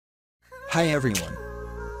Hi everyone.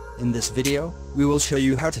 In this video, we will show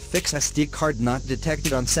you how to fix SD card not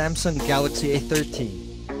detected on Samsung Galaxy A13.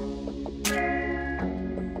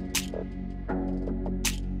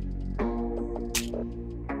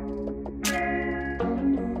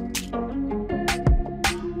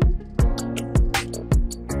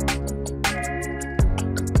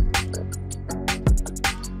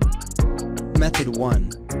 Method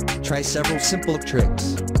 1. Try several simple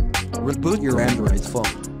tricks. Reboot your Android phone.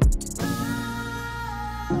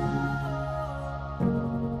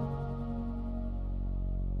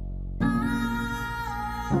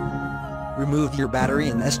 Remove your battery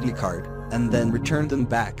and SD card, and then return them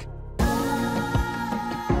back.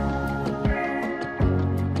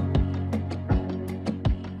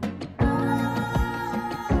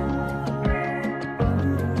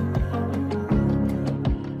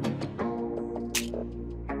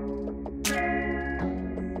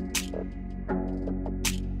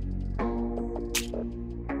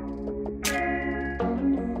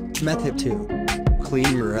 Method 2.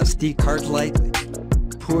 Clean your SD card lightly.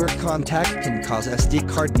 Poor contact can cause SD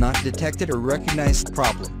card not detected or recognized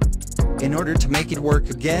problem. In order to make it work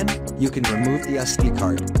again, you can remove the SD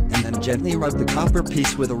card, and then gently rub the copper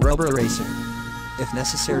piece with a rubber eraser. If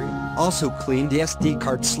necessary, also clean the SD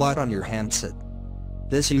card slot on your handset.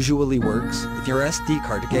 This usually works if your SD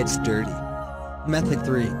card gets dirty. Method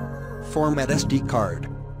 3. Format SD card.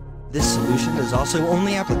 This solution is also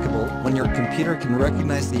only applicable when your computer can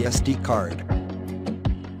recognize the SD card.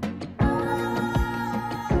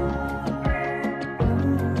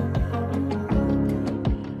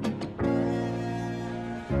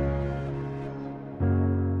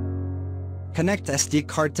 Connect SD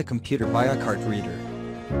card to computer via card reader.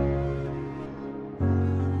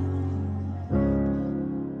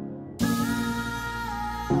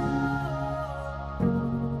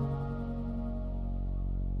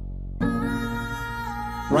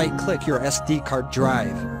 Right-click your SD card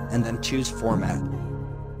drive, and then choose Format.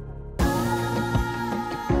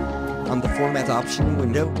 On the Format option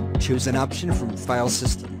window, choose an option from File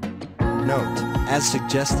System. Note, as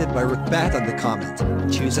suggested by Rukbat on the comment,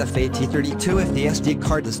 choose FAT32 if the SD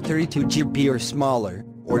card is 32 GB or smaller,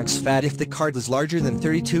 or exFAT if the card is larger than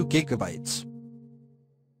 32 GB.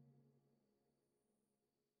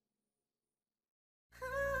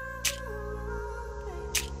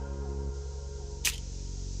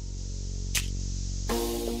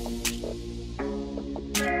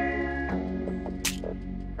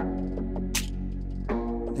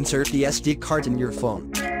 Insert the SD card in your phone.